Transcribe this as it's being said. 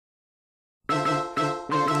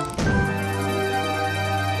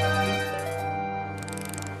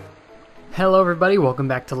Hello everybody, welcome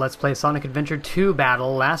back to Let's Play Sonic Adventure 2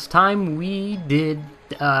 Battle. Last time we did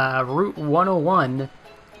Route 101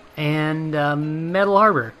 and Metal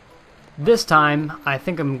Harbor. This time, I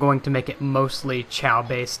think I'm going to make it mostly Chao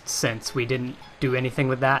based since we didn't do anything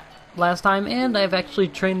with that last time, and I've actually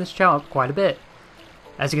trained this Chao up quite a bit.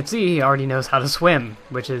 As you can see, he already knows how to swim,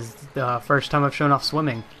 which is the first time I've shown off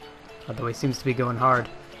swimming, although he seems to be going hard.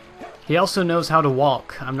 He also knows how to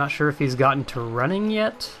walk. I'm not sure if he's gotten to running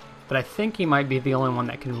yet, but I think he might be the only one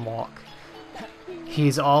that can walk.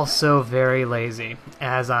 He's also very lazy,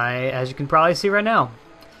 as you can probably see right now.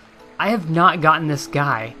 I have not gotten this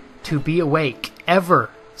guy to be awake ever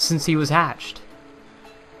since he was hatched.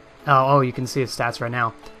 Oh, you can see his stats right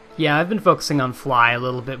now. Yeah, I've been focusing on Fly a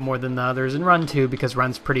little bit more than the others, and Run too, because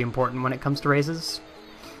Run's pretty important when it comes to races.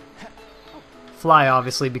 Fly,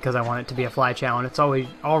 obviously, because I want it to be a Fly Chao, and it's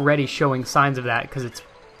already showing signs of that, because it's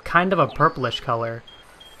kind of a purplish color.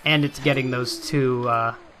 And it's getting those two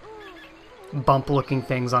bump-looking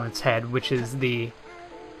things on its head, which is the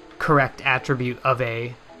correct attribute of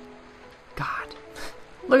a... God.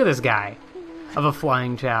 Look at this guy. Of a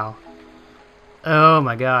flying Chao. Oh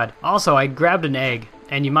my god. Also, I grabbed an egg,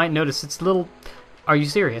 and you might notice it's a little... Are you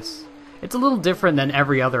serious? It's a little different than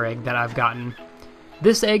every other egg that I've gotten.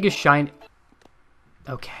 This egg is shiny...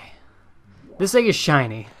 Okay. This egg is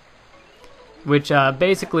shiny. Which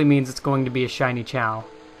basically means it's going to be a shiny Chao.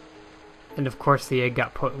 And of course the egg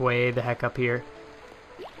got put way the heck up here.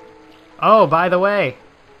 Oh, by the way,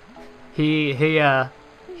 he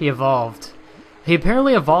evolved. He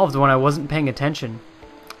apparently evolved when I wasn't paying attention,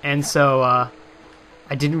 and so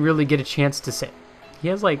I didn't really get a chance to say. He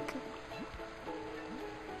has like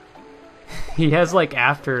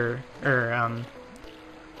after or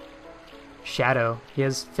shadow. He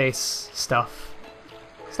has face stuff.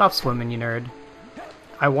 Stop swimming, you nerd.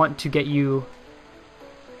 I want to get you.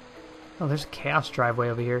 Oh, there's a Chaos driveway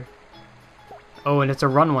over here. Oh, and it's a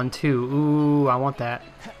run one, too. Ooh, I want that.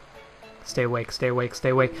 Stay awake, stay awake, stay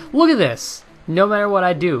awake. Look at this! No matter what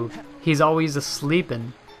I do, he's always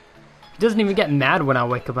asleeping. He doesn't even get mad when I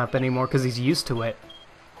wake him up anymore because he's used to it.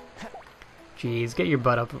 Jeez, get your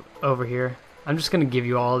butt up over here. I'm just going to give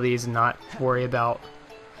you all of these and not worry about...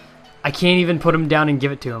 I can't even put him down and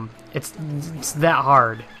give it to him. It's that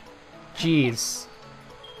hard. Jeez.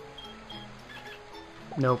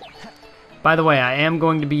 Nope. By the way, I am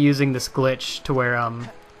going to be using this glitch to where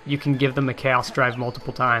you can give them a Chaos Drive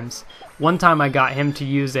multiple times. One time I got him to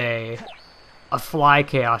use a Fly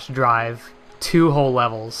Chaos Drive 2 whole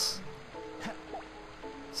levels.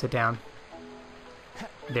 Sit down.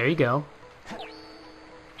 There you go.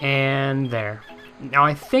 And there. Now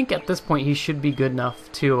I think at this point he should be good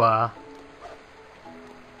enough to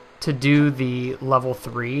do the level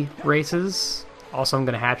 3 races. Also, I'm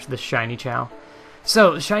going to hatch this shiny Chao.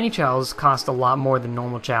 So, shiny Chaos cost a lot more than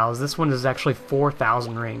normal Chaos. This one is actually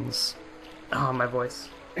 4,000 rings. Oh, my voice.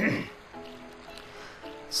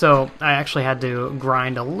 So, I actually had to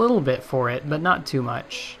grind a little bit for it, but not too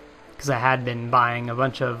much. Because I had been buying a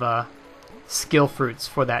bunch of skill fruits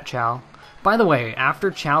for that Chao. By the way,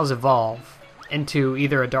 after Chaos evolve into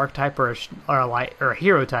either a dark type or a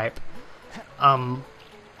hero type,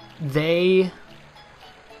 they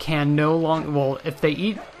can no longer... Well, if they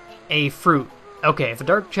eat a fruit... Okay, if a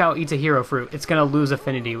dark Chao eats a hero fruit, it's going to lose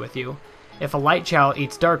affinity with you. If a light Chao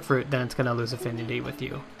eats dark fruit, then it's going to lose affinity with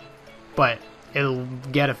you. But it'll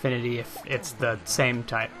get affinity if it's the same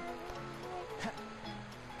type.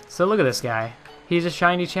 So look at this guy. He's a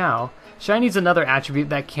shiny Chao. Shiny's another attribute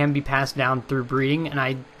that can be passed down through breeding, and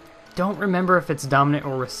I don't remember if it's dominant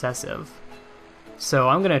or recessive. So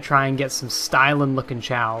I'm going to try and get some styling looking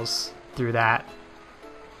Chaos through that.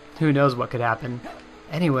 Who knows what could happen.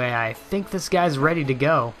 Anyway, I think this guy's ready to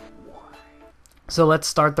go. So let's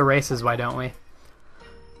start the races, why don't we?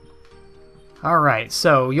 Alright,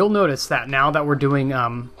 so you'll notice that now that we're doing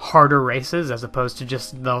harder races as opposed to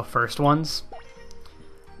just the first ones,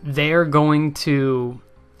 they're going to...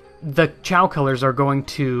 The Chao colors are going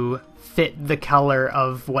to fit the color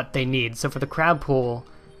of what they need. So for the crab pool,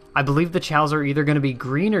 I believe the Chaos are either going to be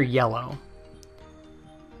green or yellow.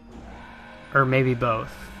 Or maybe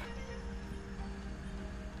both.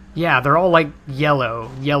 Yeah, they're all like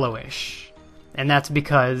yellowish. And that's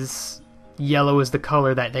because yellow is the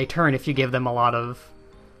color that they turn if you give them a lot of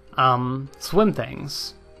swim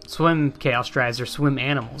things. Swim Chaos Drives or swim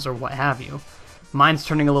animals or what have you. Mine's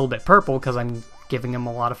turning a little bit purple because I'm giving him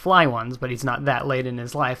a lot of fly ones, but he's not that late in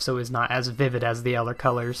his life, so he's not as vivid as the other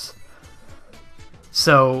colors.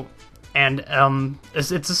 So, and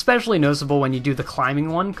it's especially noticeable when you do the climbing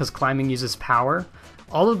one, because climbing uses power.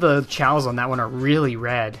 All of the Chaos on that one are really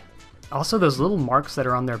red. Also, those little marks that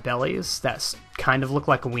are on their bellies that kind of look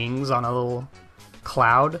like wings on a little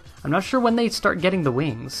cloud. I'm not sure when they start getting the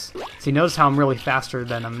wings. See, notice how I'm really faster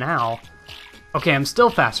than them now. Okay, I'm still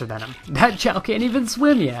faster than him. That Chao can't even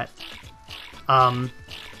swim yet.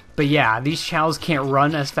 But yeah, these Chows can't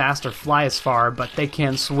run as fast or fly as far, but they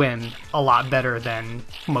can swim a lot better than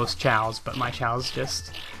most Chows. But my Chow's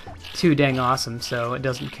just too dang awesome, so it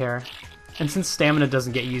doesn't care. And since stamina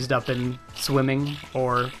doesn't get used up in swimming,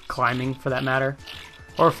 or climbing for that matter,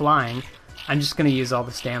 or flying, I'm just going to use all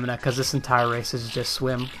the stamina because this entire race is just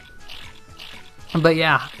swim. But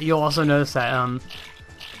yeah, you'll also notice that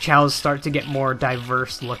Chows start to get more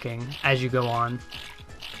diverse looking as you go on.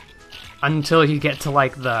 Until you get to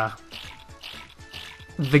like the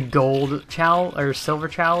gold Chow, or silver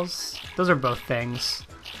Chows. Those are both things.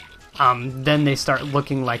 Then they start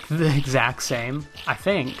looking like the exact same, I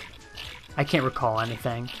think. I can't recall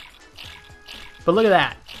anything. But look at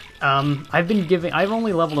that. I've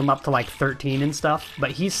only leveled him up to like 13 and stuff,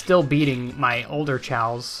 but he's still beating my older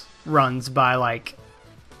Chow's runs by like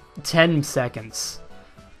 10 seconds.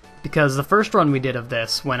 Because the first run we did of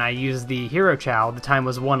this, when I used the Hero Chow, the time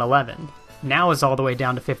was 1:11. Now it's all the way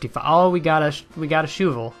down to 55. Oh, we got a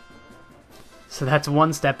Shuvel. So that's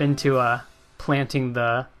one step into planting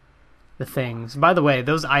the things. By the way,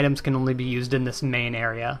 those items can only be used in this main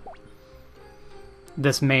area.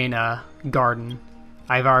 This main garden.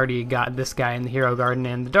 I've already got this guy in the Hero Garden,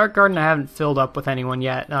 and the Dark Garden I haven't filled up with anyone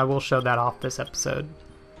yet. I will show that off this episode.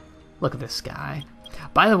 Look at this guy.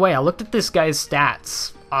 By the way, I looked at this guy's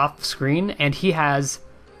stats off screen, and he has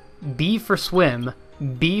B for swim,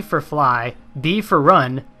 B for fly, B for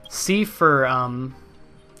run, C for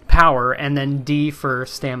power, and then D for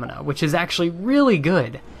stamina, which is actually really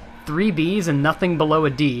good. 3 Bs and nothing below a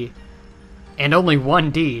D, and only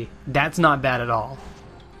 1 D. That's not bad at all.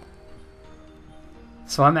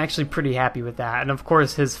 So I'm actually pretty happy with that. And of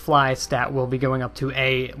course his fly stat will be going up to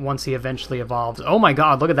A once he eventually evolves. Oh my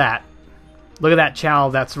god, look at that. Look at that Chow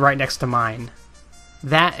that's right next to mine.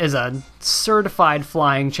 That is a certified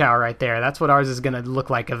flying Chow right there. That's what ours is going to look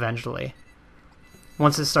like eventually.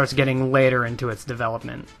 Once it starts getting later into its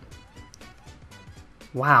development.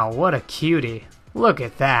 Wow, what a cutie. Look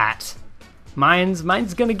at that. Mine's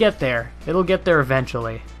going to get there. It'll get there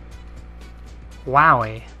eventually.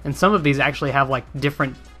 Wowie. And some of these actually have like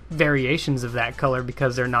different variations of that color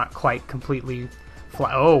because they're not quite completely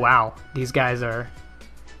fly. Oh wow, these guys they're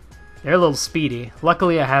a little speedy.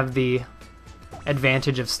 Luckily I have the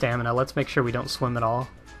advantage of stamina. Let's make sure we don't swim at all.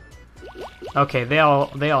 Okay, they all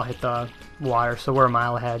hit the water, so we're a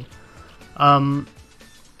mile ahead.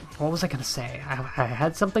 What was I gonna say? I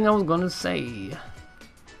had something I was gonna say.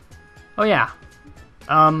 Oh yeah.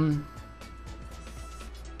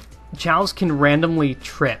 Chows can randomly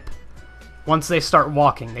trip once they start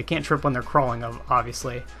walking. They can't trip when they're crawling,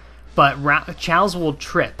 obviously. But Chows will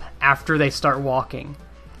trip after they start walking.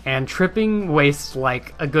 And tripping wastes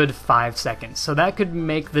like a good 5 seconds. So that could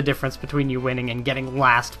make the difference between you winning and getting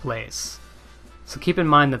last place. So keep in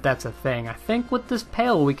mind that that's a thing. I think with this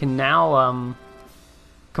pail we can now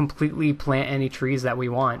completely plant any trees that we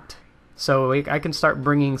want. So I can start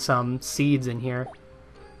bringing some seeds in here.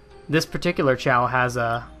 This particular Chow has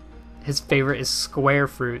his favorite is square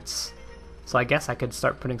fruits. So I guess I could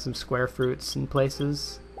start putting some square fruits in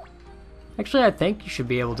places. Actually, I think you should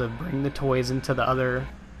be able to bring the toys into the other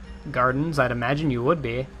gardens. I'd imagine you would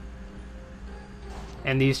be.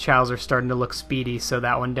 And these Chows are starting to look speedy, so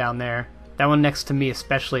that one down there, that one next to me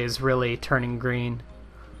especially, is really turning green.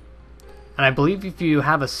 And I believe if you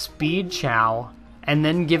have a speed Chow and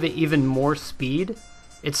then give it even more speed,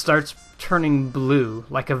 it starts turning blue,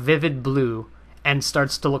 like a vivid blue, and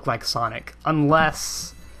starts to look like Sonic.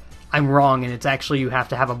 Unless I'm wrong and it's actually you have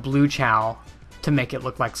to have a blue Chow to make it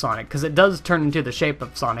look like Sonic, because it does turn into the shape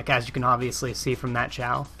of Sonic, as you can obviously see from that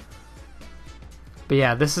Chow. But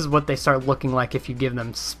yeah, this is what they start looking like if you give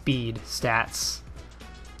them speed stats.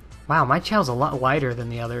 Wow, my Chow's a lot lighter than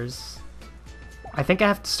the others. I think I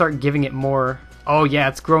have to start giving it more... Oh yeah,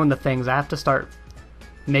 it's growing the things. I have to start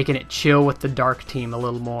making it chill with the dark team a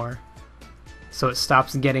little more, so it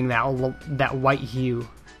stops getting that white hue.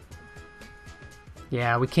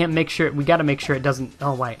 Yeah, we can't make sure... We gotta make sure it doesn't...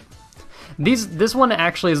 Oh, wait. This one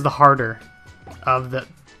actually is the harder of the...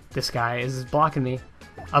 This guy is blocking me.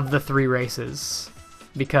 Of the 3 races.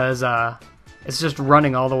 Because, it's just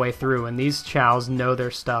running all the way through, and these Chows know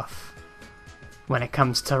their stuff when it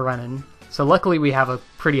comes to running. So luckily we have a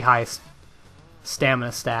pretty high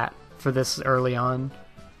stamina stat for this early on.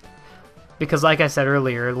 Because like I said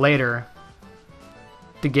earlier, later,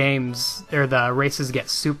 the games, or the races get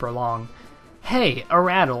super long. Hey, a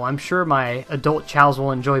rattle. I'm sure my adult chows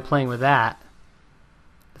will enjoy playing with that.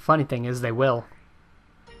 The funny thing is they will.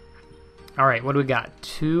 Alright, what do we got?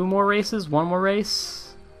 2 more races? 1 more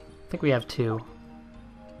race? I think we have 2.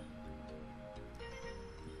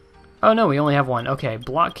 Oh no, we only have 1. Okay,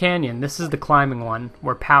 Block Canyon. This is the climbing one,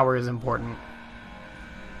 where power is important.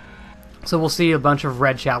 So we'll see a bunch of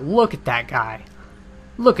red chow. Look at that guy.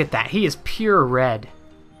 Look at that. He is pure red.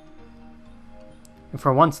 And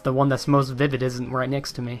for once, the one that's most vivid isn't right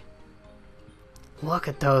next to me. Look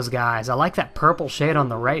at those guys. I like that purple shade on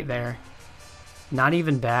the right there. Not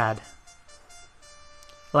even bad.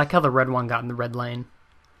 I like how the red one got in the red lane.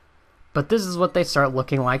 But this is what they start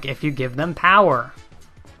looking like if you give them power.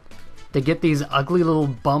 They get these ugly little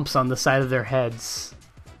bumps on the side of their heads.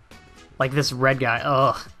 Like this red guy.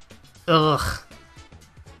 Ugh. Ugh.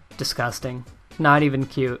 Disgusting. Not even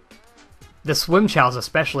cute. The swim chows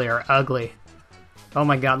especially are ugly. Oh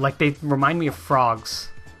my god, like they remind me of frogs.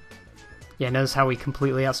 Yeah, notice how we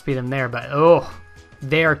completely outspeed them there, but oh,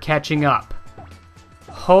 they are catching up.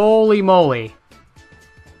 Holy moly.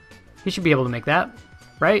 He should be able to make that,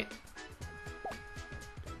 right?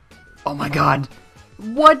 Oh my god.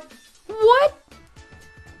 What? What?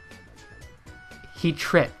 He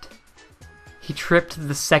tripped. He tripped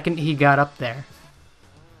the second he got up there.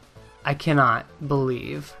 I cannot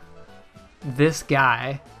believe this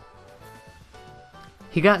guy.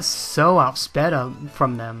 He got so outsped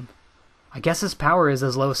from them. I guess his power is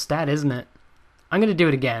his lowest stat, isn't it? I'm gonna do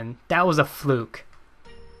it again. That was a fluke.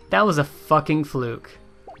 That was a fucking fluke.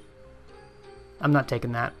 I'm not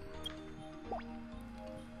taking that.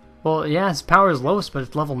 Well, yeah, his power is lowest, but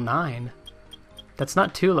it's level 9. That's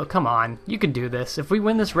not too low. Come on, you can do this. If we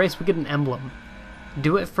win this race, we get an emblem.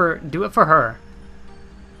 Do it for her.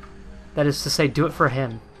 That is to say, do it for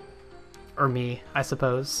him. Or me, I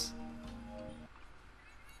suppose.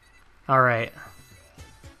 Alright.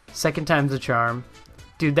 Second time's a charm.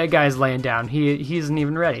 Dude, that guy's laying down. He isn't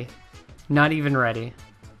even ready. Not even ready.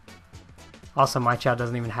 Also, my chow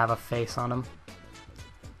doesn't even have a face on him.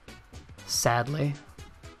 Sadly.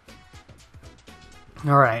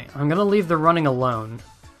 Alright, I'm gonna leave the running alone,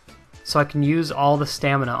 so I can use all the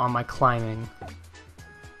stamina on my climbing.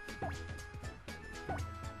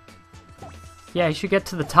 Yeah, you should get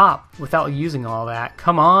to the top without using all that.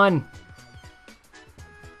 Come on!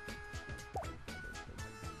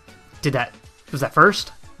 Was that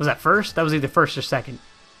first? Was that first? That was either first or second.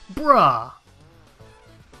 Bruh!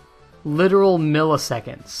 Literal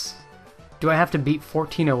milliseconds. Do I have to beat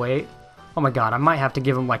 1408? Oh my god, I might have to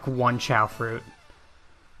give him like 1 chow fruit.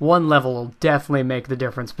 1 level will definitely make the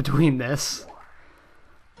difference between this.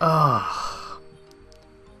 Ugh.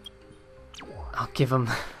 I'll give him...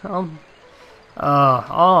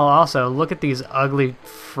 also, look at these ugly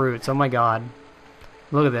fruits. Oh my god.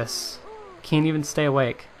 Look at this. Can't even stay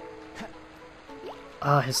awake.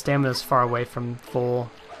 His stamina's far away from full.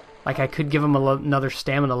 Like, I could give him another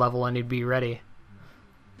stamina level and he'd be ready.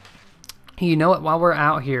 You know what? While we're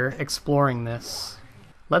out here exploring this,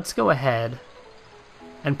 let's go ahead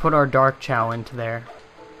and put our dark chow into there.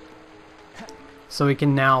 So we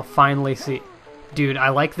can now finally see... Dude, I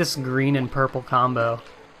like this green and purple combo.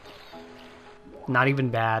 Not even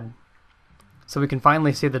bad. So we can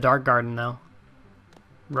finally see the Dark Garden, though.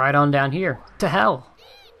 Right on down here. To hell!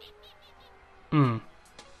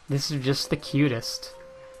 This is just the cutest.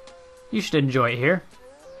 You should enjoy it here,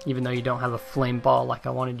 even though you don't have a flame ball like I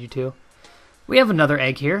wanted you to. We have another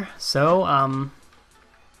egg here, so, I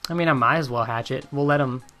mean, I might as well hatch it. We'll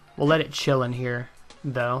let it chill in here,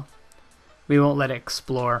 though. We won't let it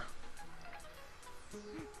explore.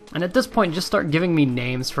 And at this point, just start giving me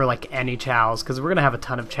names for, like, any chows, because we're going to have a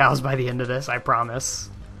ton of chows by the end of this, I promise.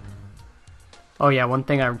 Oh yeah, one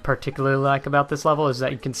thing I particularly like about this level is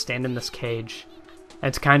that you can stand in this cage. And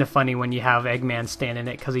it's kind of funny when you have Eggman stand in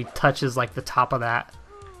it, because he touches, like, the top of that.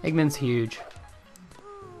 Eggman's huge.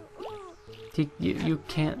 You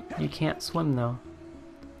can't swim, though.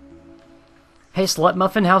 Hey, Slut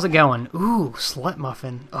Muffin, how's it going? Ooh, Slut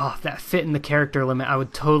Muffin. Oh, if that fit in the character limit, I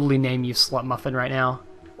would totally name you Slut Muffin right now.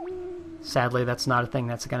 Sadly, that's not a thing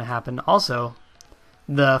that's going to happen. Also,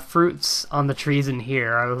 the fruits on the trees in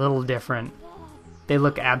here are a little different. They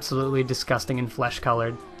look absolutely disgusting and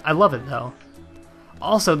flesh-colored. I love it, though.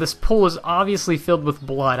 Also, this pool is obviously filled with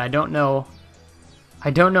blood. I don't know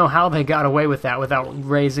how they got away with that without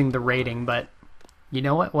raising the rating, but you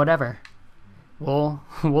know what? Whatever. We'll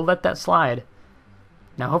let that slide.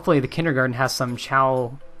 Now, hopefully the kindergarten has some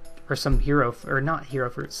chow, or some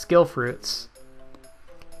skill fruits,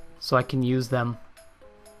 so I can use them.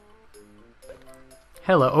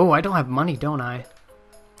 Hello. Oh, I don't have money, don't I?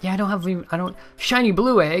 Yeah, I don't. Shiny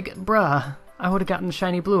blue egg, bruh. I would have gotten a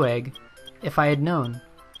shiny blue egg if I had known.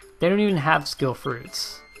 They don't even have skill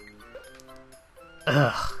fruits.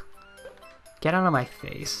 Ugh. Get out of my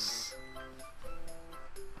face.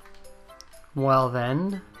 Well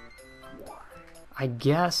then, I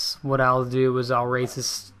guess what I'll do is I'll raise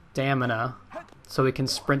his stamina so he can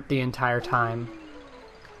sprint the entire time.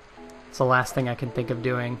 It's the last thing I can think of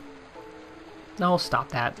doing. No, stop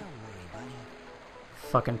that.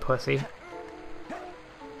 Fucking pussy.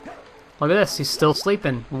 Look at this, he's still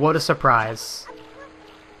sleeping. What a surprise.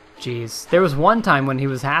 Jeez. There was one time when he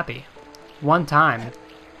was happy. One time.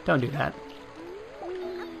 Don't do that.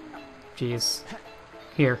 Jeez.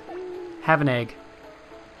 Here. Have an egg.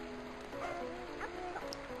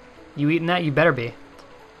 You eating that? You better be.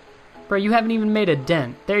 Bro, you haven't even made a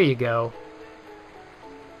dent. There you go.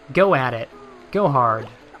 Go at it. Go hard.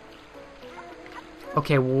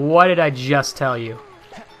 Okay, what did I just tell you?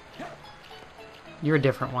 You're a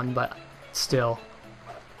different one, but still.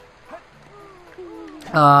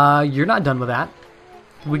 You're not done with that.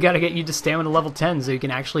 We gotta get you to stamina level 10 so you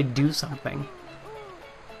can actually do something.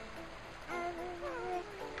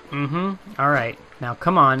 Alright. Now,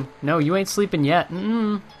 come on. No, you ain't sleeping yet.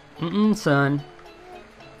 Son.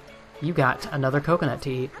 You got another coconut to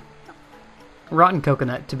eat. Rotten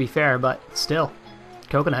coconut, to be fair, but still.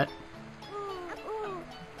 Coconut.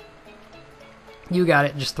 You got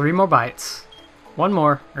it. Just 3 more bites. 1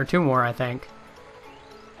 more. Or 2 more, I think.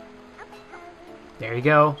 There you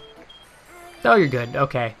go. Oh, you're good.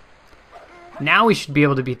 Okay. Now we should be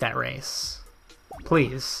able to beat that race.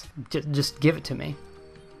 Please. Just give it to me.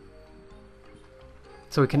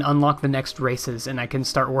 So we can unlock the next races and I can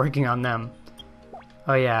start working on them.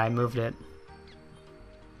 Oh yeah, I moved it.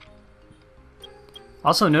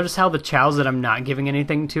 Also, notice how the chows that I'm not giving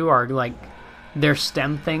anything to are like their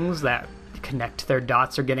stem things that connect their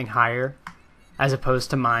dots are getting higher, as opposed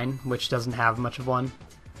to mine, which doesn't have much of one.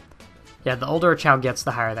 Yeah, the older a chow gets,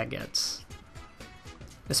 the higher that gets.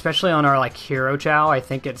 Especially on our like hero chow, I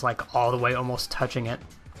think it's like all the way almost touching it.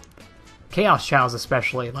 Chaos chows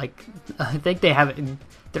especially, like I think they have it,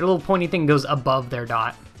 their little pointy thing goes above their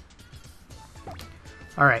dot.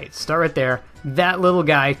 Alright, start right there. That little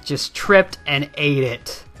guy just tripped and ate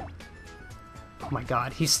it. Oh my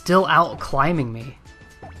god, he's still out climbing me.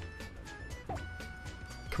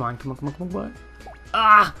 Come on, come on, come on, come on.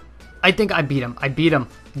 Ah! I think I beat him. I beat him.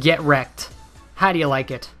 Get wrecked. How do you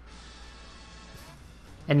like it?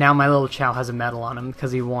 And now my little chow has a medal on him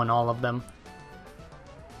because he won all of them.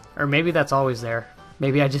 Or maybe that's always there.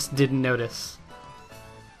 Maybe I just didn't notice.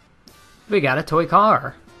 We got a toy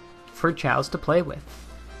car for chows to play with.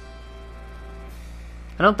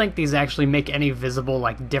 I don't think these actually make any visible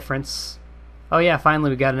like difference. Oh yeah, finally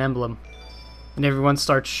we got an emblem. And everyone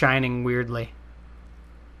starts shining weirdly.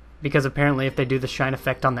 Because apparently if they do the shine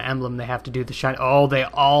effect on the emblem, they have to do the shine. Oh, they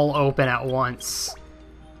all open at once.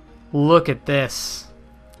 Look at this.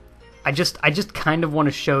 I just kind of want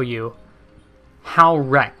to show you how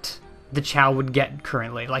wrecked the chow would get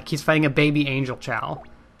currently. Like he's fighting a baby angel chow,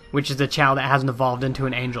 which is a chow that hasn't evolved into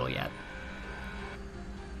an angel yet.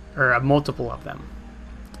 Or a multiple of them.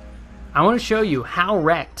 I want to show you how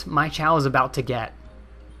wrecked my chow is about to get.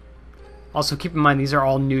 Also keep in mind these are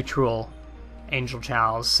all neutral angel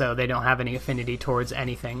chows, so they don't have any affinity towards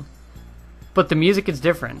anything. But the music is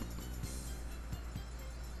different.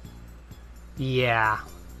 Yeah.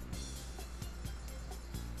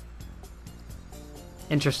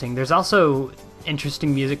 Interesting. There's also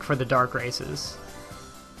interesting music for the dark races.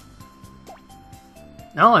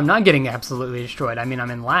 No, I'm not getting absolutely destroyed. I mean,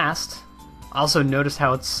 I'm in last. Also, notice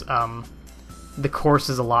how it's, the course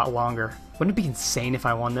is a lot longer. Wouldn't it be insane if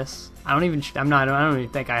I won this? I don't even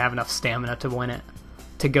think I have enough stamina to win it.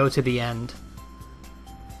 To go to the end.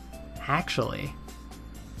 Actually,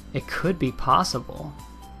 it could be possible.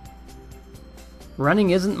 Running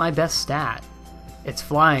isn't my best stat. It's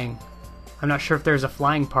flying. I'm not sure if there's a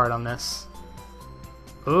flying part on this.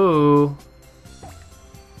 Ooh.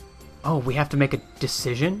 Oh, we have to make a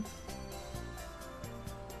decision?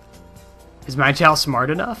 Is my chow smart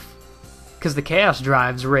enough? Because the chaos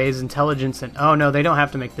drives raise intelligence and... Oh no, they don't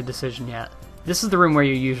have to make the decision yet. This is the room where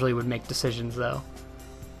you usually would make decisions, though.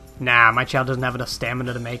 Nah, my chow doesn't have enough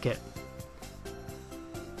stamina to make it.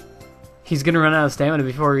 He's gonna run out of stamina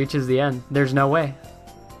before he reaches the end. There's no way.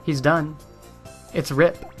 He's done. It's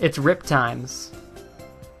rip. It's rip times.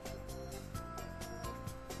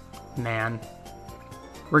 Man.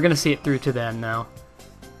 We're gonna see it through to the end, though.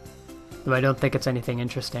 Though I don't think it's anything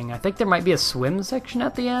interesting. I think there might be a swim section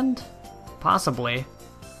at the end? Possibly.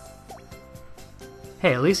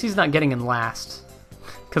 Hey, at least he's not getting in last.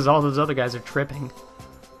 Because all those other guys are tripping.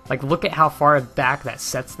 Like, look at how far back that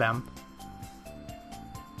sets them.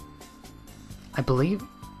 I believe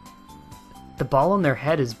the ball on their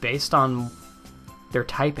head is based on their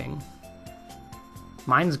typing.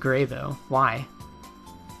 Mine's gray, though. Why?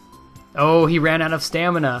 Oh, he ran out of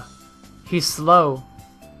stamina. He's slow.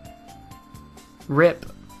 Rip.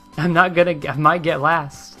 I'm not gonna... I might get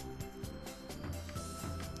last.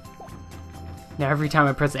 Now every time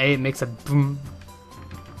I press A, it makes a boom.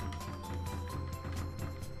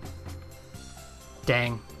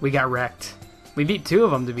 Dang, we got wrecked. We beat 2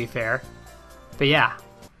 of them, to be fair. But yeah,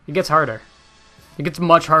 it gets harder. It gets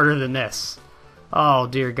much harder than this. Oh,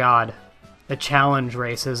 dear God. The challenge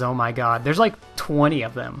races, oh my God. There's like 20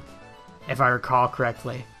 of them, if I recall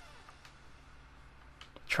correctly.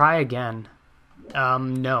 Try again.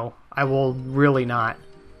 No, I will really not.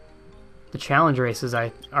 The challenge races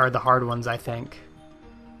are the hard ones, I think.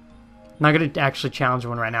 I'm not going to actually challenge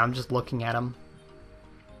one right now, I'm just looking at them.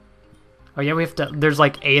 Oh yeah, we have to... There's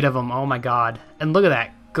like 8 of them, oh my God. And look at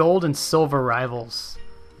that, gold and silver rivals.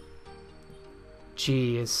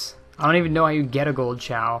 Jeez. I don't even know how you get a gold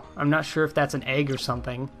Chao. I'm not sure if that's an egg or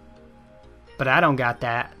something. But I don't got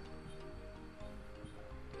that.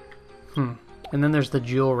 And then there's the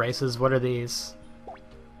jewel races. What are these?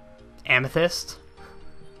 Amethyst?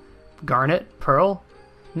 Garnet? Pearl?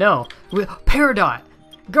 No. Peridot!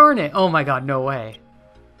 Garnet! Oh my God, no way.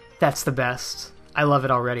 That's the best. I love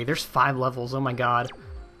it already. There's 5 levels. Oh my God.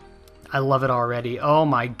 I love it already. Oh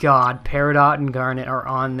my God. Peridot and Garnet are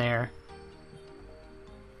on there.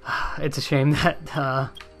 It's a shame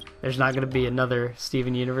that there's not going to be another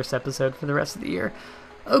Steven Universe episode for the rest of the year.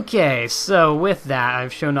 Okay, so with that,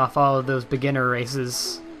 I've shown off all of those beginner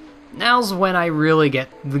races. Now's when I really get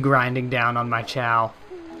the grinding down on my Chao.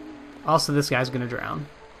 Also, this guy's going to drown.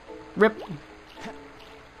 Rip.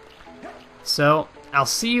 So, I'll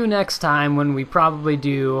see you next time when we probably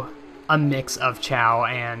do a mix of Chao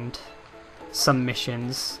and some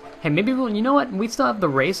missions. Hey, maybe we'll, you know what? We still have the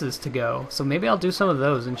races to go, so maybe I'll do some of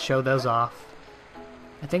those and show those off.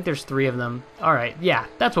 I think there's 3 of them. Alright, yeah,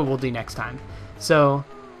 that's what we'll do next time. So,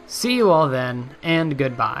 see you all then, and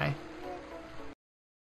goodbye.